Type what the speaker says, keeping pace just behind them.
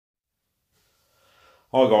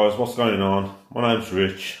Hi guys, what's going on? My name's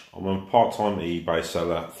Rich. I'm a part-time eBay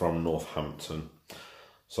seller from Northampton.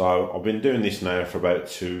 So I've been doing this now for about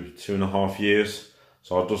two and a half years.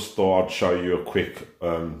 So I just thought I'd show you a quick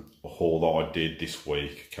haul that I did this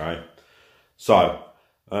week, okay? So,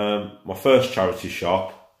 my first charity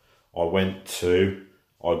shop I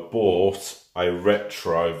bought a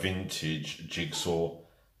retro vintage jigsaw.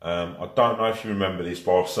 I don't know if you remember this,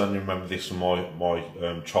 but I certainly remember this from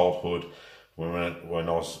my childhood when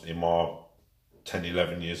I was in my 10,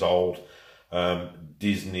 11 years old.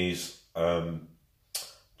 Disney's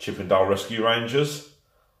Chip and Dale Rescue Rangers.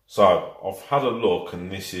 So I've had a look,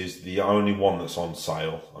 and this is the only one that's on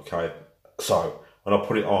sale, okay? So when I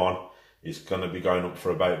put it on, it's going to be going up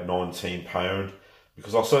for about £19,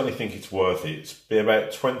 because I certainly think it's worth it. It's be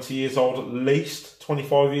about 20 years old at least,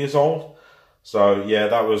 25 years old. So yeah,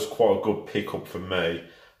 that was quite a good pickup for me.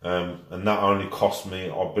 And that only cost me,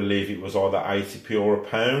 I believe it was either 80p or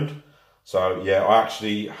 £1. So yeah, I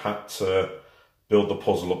actually had to build the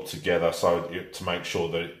puzzle up together to make sure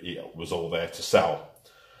that it was all there to sell.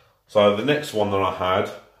 So the next one that I had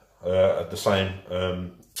at the same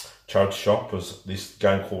charity shop was this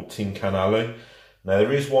game called Tin Can Alley. Now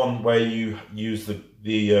there is one where you use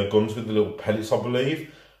the guns with the little pellets, I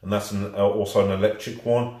believe, and that's also an electric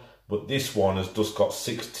one. But this one has just got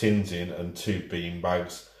 6 tins in and 2 bean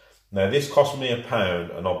bags. Now this cost me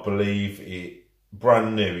 £1, and I believe it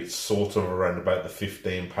brand new, it's sort of around about the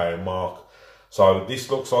 £15 mark. So this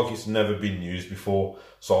looks like it's never been used before,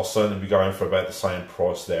 so I'll certainly be going for about the same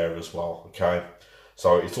price there as well, okay?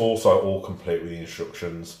 So it's also all complete with the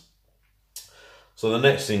instructions. So the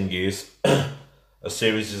next thing is a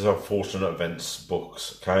series of unfortunate events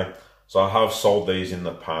books, okay? So I have sold these in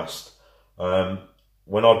the past.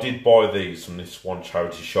 When I did buy these from this one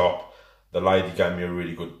charity shop, the lady gave me a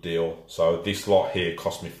really good deal. So this lot here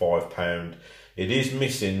cost me £5. It is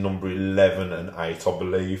missing number 11 and 8, I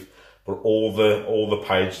believe, but all the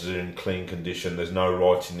pages are in clean condition. There's no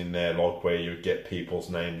writing in there like where you get people's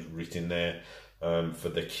names written there for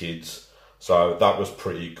the kids. So that was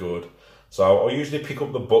pretty good. So I usually pick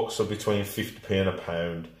up the books of between 50p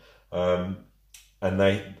and £1. And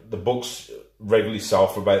the books regularly sell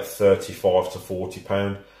for about £35 to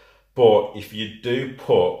 £40. But if you do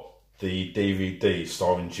put the DVD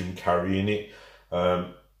starring Jim Carrey in it,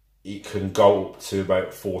 it can go up to about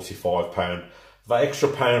 £45. That extra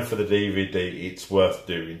 £1 for the DVD, it's worth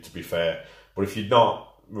doing, to be fair. But if you're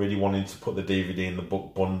not really wanting to put the DVD in the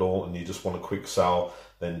book bundle and you just want a quick sell,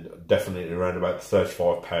 then definitely around about the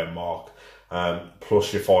 £35 mark,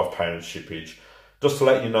 plus your £5 shippage. Just to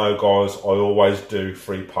let you know, guys, I always do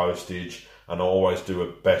free postage, and I always do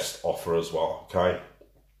a best offer as well, okay?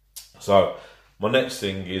 So my next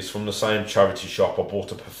thing is from the same charity shop. I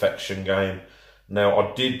bought a Perfection game. Now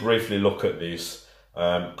I did briefly look at this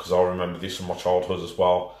because I remember this from my childhood as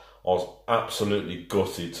well. I was absolutely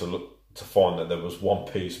gutted to find that there was one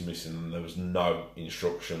piece missing and there was no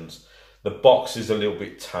instructions. The box is a little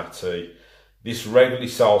bit tatty. This regularly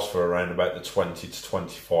sells for around about the £20 to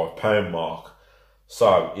 £25 mark.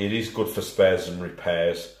 So it is good for spares and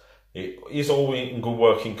repairs. It is all in good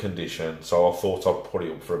working condition, so I thought I'd put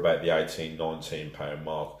it up for about the £18, £19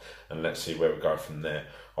 mark, and let's see where we go from there.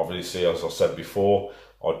 Obviously, as I said before,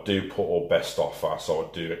 I do put all best offer, so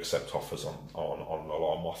I do accept offers on a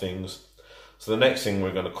lot of my things. So the next thing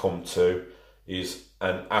we're going to come to is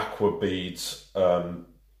an Aqua Beads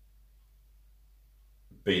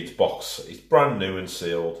beads box. It's brand new and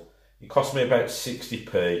sealed. It cost me about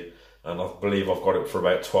 60p, and I believe I've got it for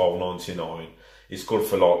about £12.99. It's good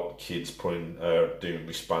for like kids doing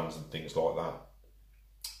wristbands and things like that.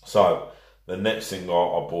 So the next thing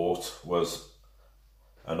I bought was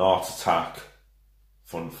an Art Attack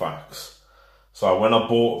Fun Facts. So when I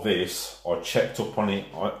bought this, I checked up on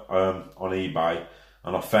it on eBay,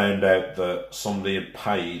 and I found out that somebody had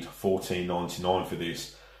paid $14.99 for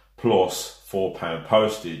this plus £4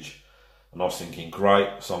 postage. And I was thinking, great,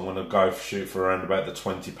 so I'm going to shoot for around about the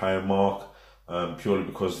 £20 mark. Purely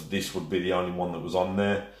because this would be the only one that was on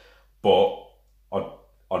there. But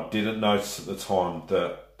I didn't notice at the time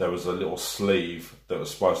that there was a little sleeve that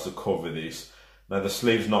was supposed to cover this. Now the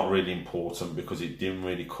sleeve's not really important because it didn't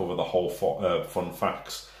really cover the whole fun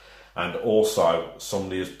facts. And also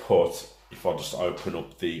somebody has put, if I just open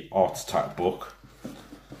up the Art Attack book,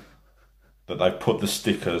 that they put the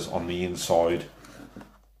stickers on the inside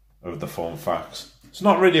of the fun facts. It's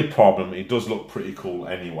not really a problem, it does look pretty cool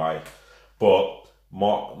anyway. But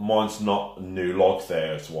mine's not new like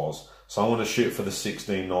theirs was. So I'm going to shoot for the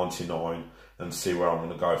 $16.99 and see where I'm going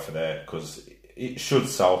to go for there, because it should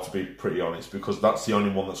sell, to be pretty honest, because that's the only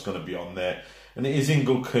one that's going to be on there. And it is in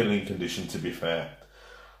good cleaning condition, to be fair.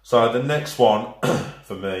 So the next one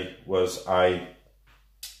for me was a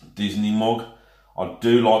Disney mug. I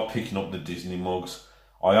do like picking up the Disney mugs.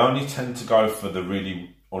 I only tend to go for the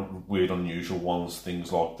really weird, unusual ones,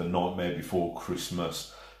 things like the Nightmare Before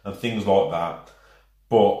Christmas and things like that.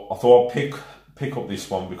 But I thought I'd pick up this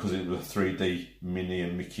one because it was a 3D Minnie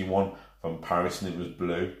and Mickey one from Paris, and it was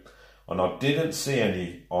blue. And I didn't see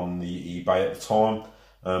any on the eBay at the time,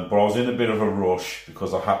 but I was in a bit of a rush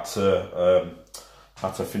because I had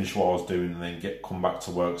to finish what I was doing and then come back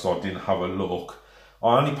to work, so I didn't have a look.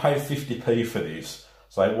 I only paid 50p for this,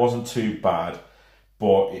 so it wasn't too bad,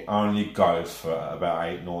 but it only goes for about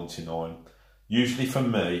 £8.99. Usually for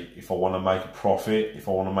me, if I want to make a profit, if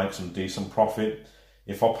I want to make some decent profit,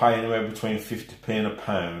 if I pay anywhere between 50p and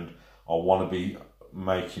 £1, I want to be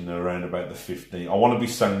making around about the 15. I want to be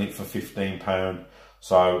selling it for £15,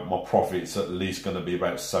 so my profit's at least going to be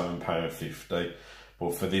about £7.50.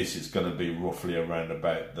 But for this, it's going to be roughly around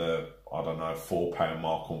about the, I don't know, £4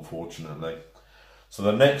 mark, unfortunately. So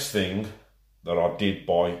the next thing that I did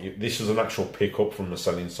buy, this is an actual pickup from the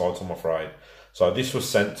selling site, I'm afraid. So this was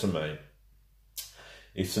sent to me.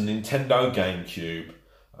 It's a Nintendo GameCube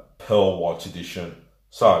Pearl White Edition.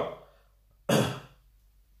 So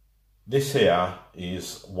this here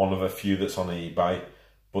is one of a few that's on eBay,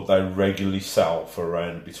 but they regularly sell for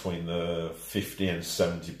around between the £50 and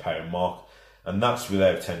 £70 mark. And that's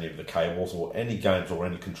without any of the cables or any games or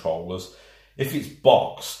any controllers. If it's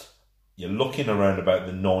boxed, you're looking around about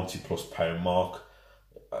the £90+ mark.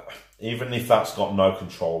 Even if that's got no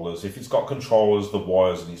controllers. If it's got controllers, the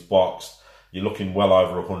wires, and it's boxed, you're looking well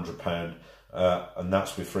over £100. And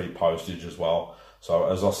that's with free postage as well. So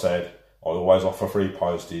as I said, I always offer free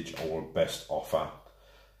postage or best offer.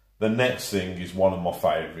 The next thing is one of my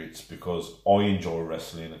favourites because I enjoy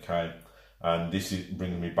wrestling, okay? And this is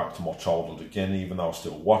bringing me back to my childhood again, even though I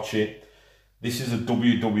still watch it. This is a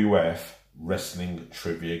WWF wrestling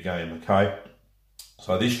trivia game, okay?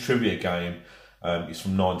 So this trivia game is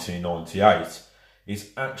from 1998. It's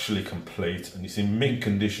actually complete and it's in mint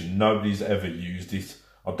condition. Nobody's ever used it.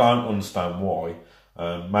 I don't understand why.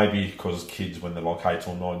 Maybe because kids, when they're like 8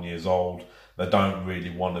 or 9 years old, they don't really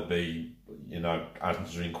want to be, you know,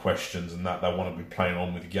 answering questions and that. They want to be playing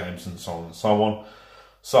on with games and so on and so on.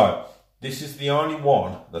 So this is the only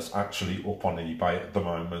one that's actually up on eBay at the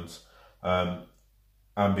moment.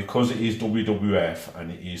 And because it is WWF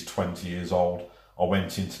and it is 20 years old, I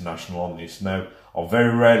went international on this. Now, I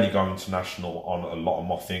very rarely go international on a lot of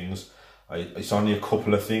my things. It's only a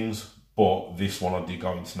couple of things, but this one I did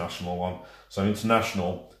go international on. So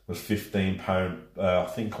international was £15,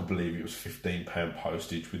 I believe it was £15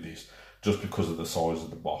 postage with this, just because of the size of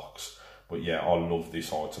the box. But yeah, I love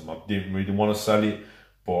this item. I didn't really want to sell it,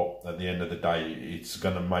 but at the end of the day, it's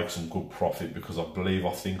going to make some good profit because I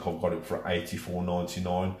think I've got it for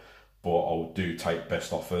 £84.99, but I do take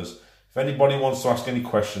best offers. If anybody wants to ask any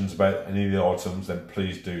questions about any of the items, then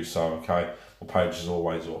please do so, okay? My page is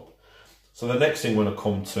always up. So the next thing we're going to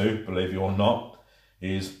come to, believe it or not,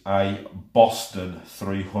 is a Boston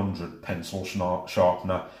 300 pencil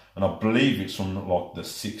sharpener. And I believe it's from like the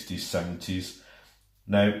 60s, 70s.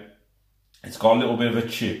 Now, it's got a little bit of a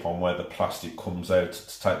chip on where the plastic comes out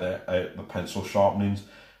to take out the pencil sharpenings,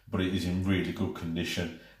 but it is in really good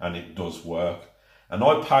condition and it does work. And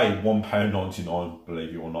I paid £1.99,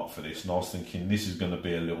 believe it or not, for this. And I was thinking this is going to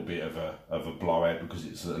be a little bit of a blowout because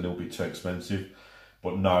it's a little bit too expensive.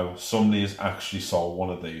 But no, somebody has actually sold one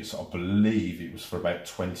of these. I believe it was for about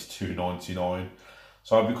 £22.99.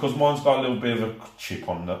 So because mine's got a little bit of a chip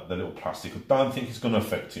on the little plastic, I don't think it's going to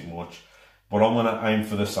affect it much. But I'm going to aim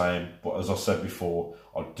for the same. But as I said before,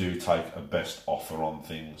 I do take a best offer on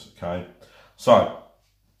things, okay? So,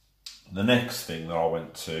 the next thing that I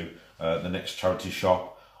went to, the next charity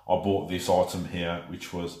shop, I bought this item here,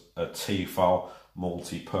 which was a Tefal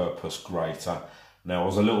multi-purpose grater. Now, I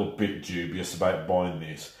was a little bit dubious about buying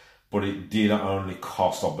this, but it did only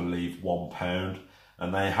cost, I believe, £1.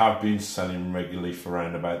 And they have been selling regularly for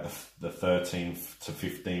around about the £13 to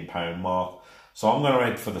 £15 mark. So I'm going to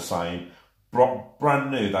head for the same.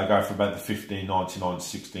 Brand new, they go for about the £15.99,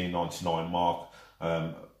 £16.99 mark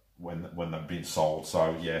when they've been sold.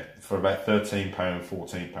 So yeah, for about £13,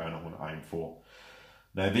 £14, I'm going to aim for.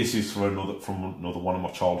 Now this is from another one of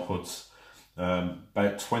my childhoods.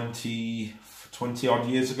 About 20 odd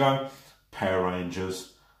years ago, Power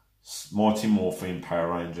Rangers, Mighty Morphin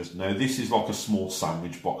Power Rangers. Now this is like a small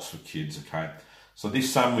sandwich box for kids, okay? So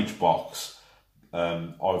this sandwich box,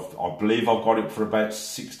 I believe I've got it for about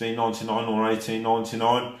 £16.99 or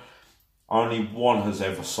 £18.99. Only one has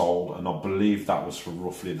ever sold, and I believe that was for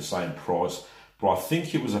roughly the same price. But I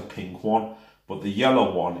think it was a pink one. but the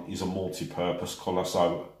yellow one is a multi-purpose colour,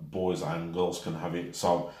 so boys and girls can have it.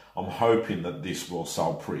 So I'm hoping that this will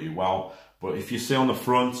sell pretty well. But if you see on the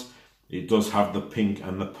front, it does have the pink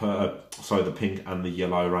and the pink and the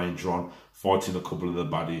yellow Ranger on, fighting a couple of the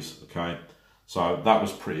baddies. Okay, so that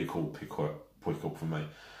was pretty cool pick up for me.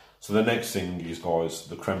 So the next thing is, guys,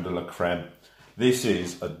 the creme de la creme. This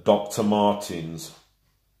is a Dr. Martens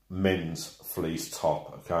men's fleece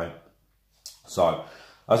top. Okay, so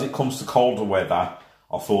as it comes to colder weather,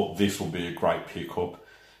 I thought this will be a great pickup.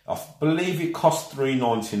 I believe it costs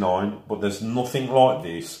 $3.99, but there's nothing like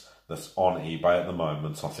this that's on eBay at the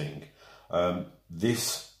moment, I think.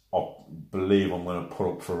 This, I believe I'm going to put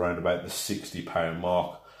up for around about the £60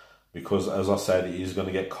 mark, because as I said, it is going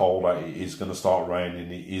to get colder, it is going to start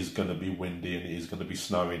raining, it is going to be windy, and it is going to be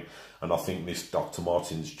snowing. And I think this Dr.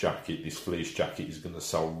 Martens jacket, this fleece jacket, is going to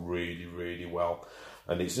sell really, really well.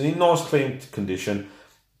 And it's in nice clean condition.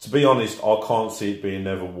 To be honest, I can't see it being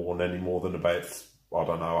ever worn any more than about, I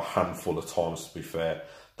don't know, a handful of times, to be fair.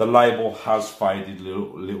 The label has faded a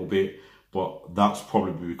little bit, but that's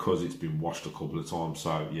probably because it's been washed a couple of times.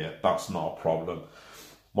 So yeah, that's not a problem.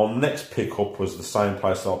 My next pickup was the same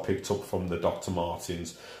place that I picked up from the Dr.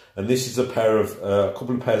 Martens, and this is a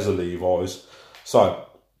couple of pairs of Levi's. So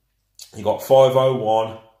you got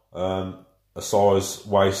 501, a size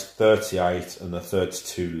waist 38 and a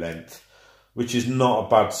 32 length, which is not a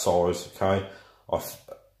bad size. Okay,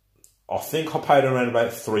 I think I paid around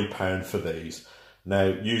about £3 for these. Now,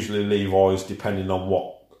 usually Levi's, depending on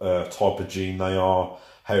what type of jean they are,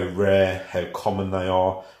 how rare, how common they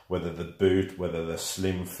are, whether they're boot, whether they're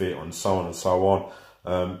slim fit, and so on and so on.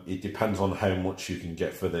 It depends on how much you can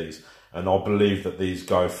get for these. And I believe that these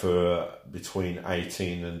go for between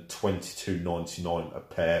 $18 and $22.99 a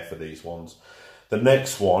pair for these ones. The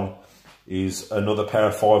next one is another pair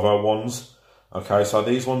of 501s. Okay, so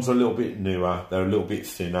these ones are a little bit newer, they're a little bit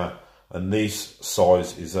thinner, and this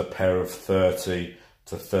size is a pair of 30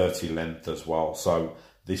 to 30 length as well. So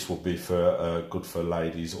this will be for good for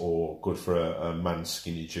ladies, or good for a man's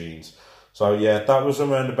skinny jeans. So yeah, that was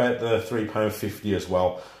around about the £3.50 as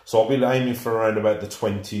well. So I'll be aiming for around about the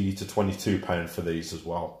 £20 to £22 for these as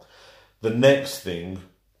well. The next thing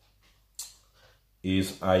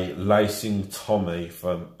is a lacing Tommy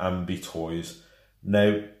from Ambi Toys.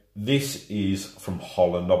 Now, this is from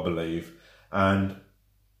Holland, I believe, and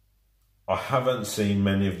I haven't seen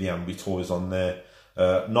many of the Ambi Toys on there.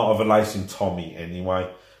 Not of a lacing Tommy anyway.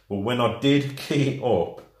 But when I did key it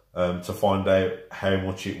up to find out how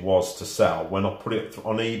much it was to sell, when I put it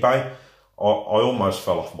on eBay, I almost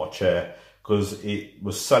fell off my chair, because it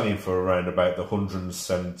was selling for around about the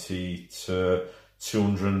 £170 to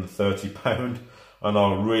 £230, and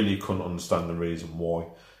I really couldn't understand the reason why.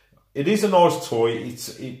 It is a nice toy.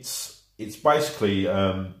 It's basically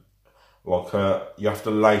like you have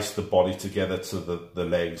to lace the body together to the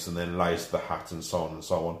legs, and then lace the hat, and so on and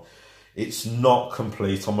so on. It's not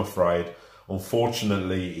complete, I'm afraid.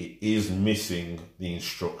 Unfortunately, it is missing the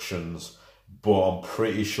instructions, but I'm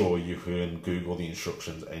pretty sure you can Google the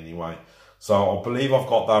instructions anyway. So I believe I've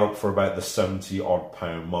got that up for about the £70 odd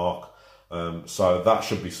mark. So that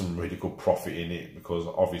should be some really good profit in it, because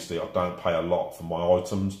obviously I don't pay a lot for my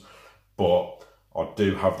items, but I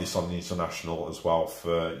do have this on the international as well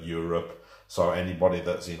for Europe. So anybody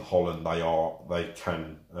that's in Holland, they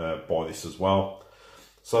can buy this as well.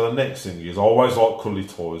 So the next thing is, I always like cuddly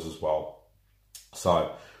toys as well.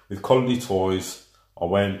 So with cuddly toys, I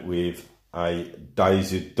went with a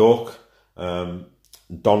Daisy Duck,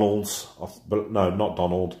 Donald's, no, not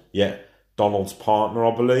Donald, yeah, Donald's partner,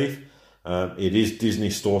 I believe. It is Disney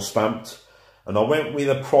store stamped, and I went with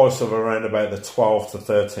a price of around about the £12 to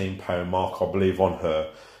 £13 mark, I believe, on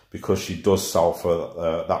her, because she does sell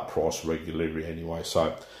for that price regularly anyway.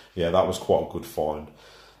 So yeah, that was quite a good find.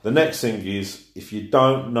 The next thing is, if you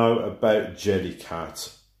don't know about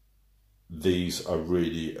Jellycat, these are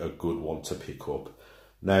really a good one to pick up.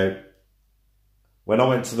 Now, when I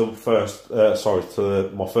went to my first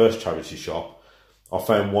charity shop, I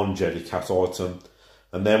found one Jellycat item,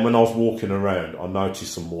 and then when I was walking around, I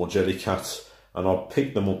noticed some more Jellycats, and I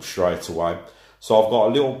picked them up straight away. So I've got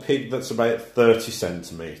a little pig that's about 30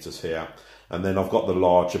 centimetres here, and then I've got the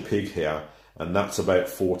larger pig here, and that's about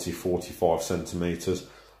 45 centimetres.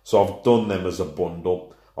 So I've done them as a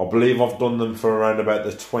bundle. I believe I've done them for around about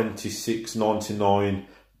the $26.99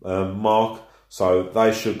 mark. So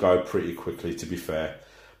they should go pretty quickly, to be fair.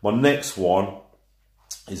 My next one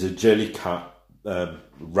is a Jellycat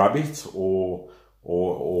rabbit, or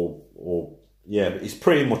yeah, it's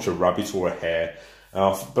pretty much a rabbit or a hare.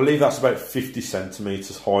 I believe that's about 50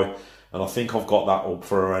 centimetres high, and I think I've got that up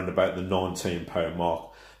for around about the £19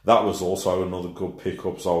 mark. That was also another good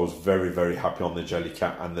pickup, so I was very, very happy on the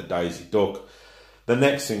Jellycat and the Daisy Duck. The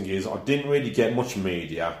next thing is, I didn't really get much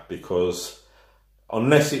media, because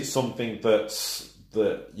unless it's something that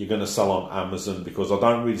you're going to sell on Amazon, because I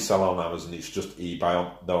don't really sell on Amazon, it's just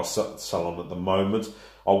eBay that I sell on at the moment.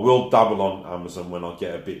 I will dabble on Amazon when I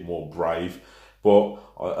get a bit more brave, but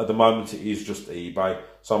at the moment it is just eBay.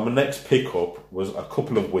 So my next pickup was a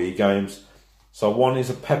couple of Wii games. So one is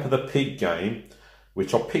a Peppa the Pig game,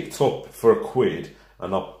 which I picked up for £1,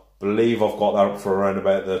 and I believe I've got that for around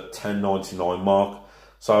about the £10.99 mark.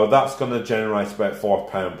 So that's going to generate about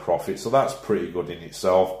 £5 profit, so that's pretty good in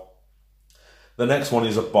itself. The next one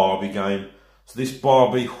is a Barbie game. So this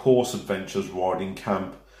Barbie Horse Adventures Riding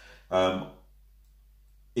Camp,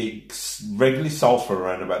 it regularly sells for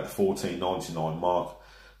around about the £14.99 mark.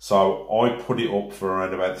 So I put it up for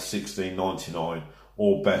around about the £16.99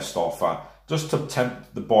 or best offer, just to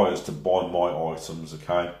tempt the buyers to buy my items,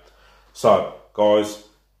 okay? So, guys,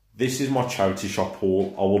 this is my charity shop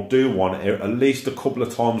haul. I will do one at least a couple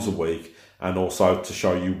of times a week, and also to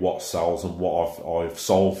show you what sells and what I've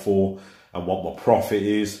sold for and what my profit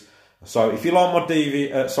is. So if you like my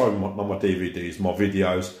DVDs, my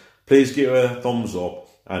videos, please give it a thumbs up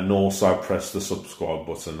and also press the subscribe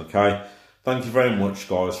button, okay? Thank you very much,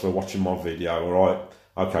 guys, for watching my video, alright?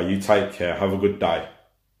 Okay, you take care. Have a good day.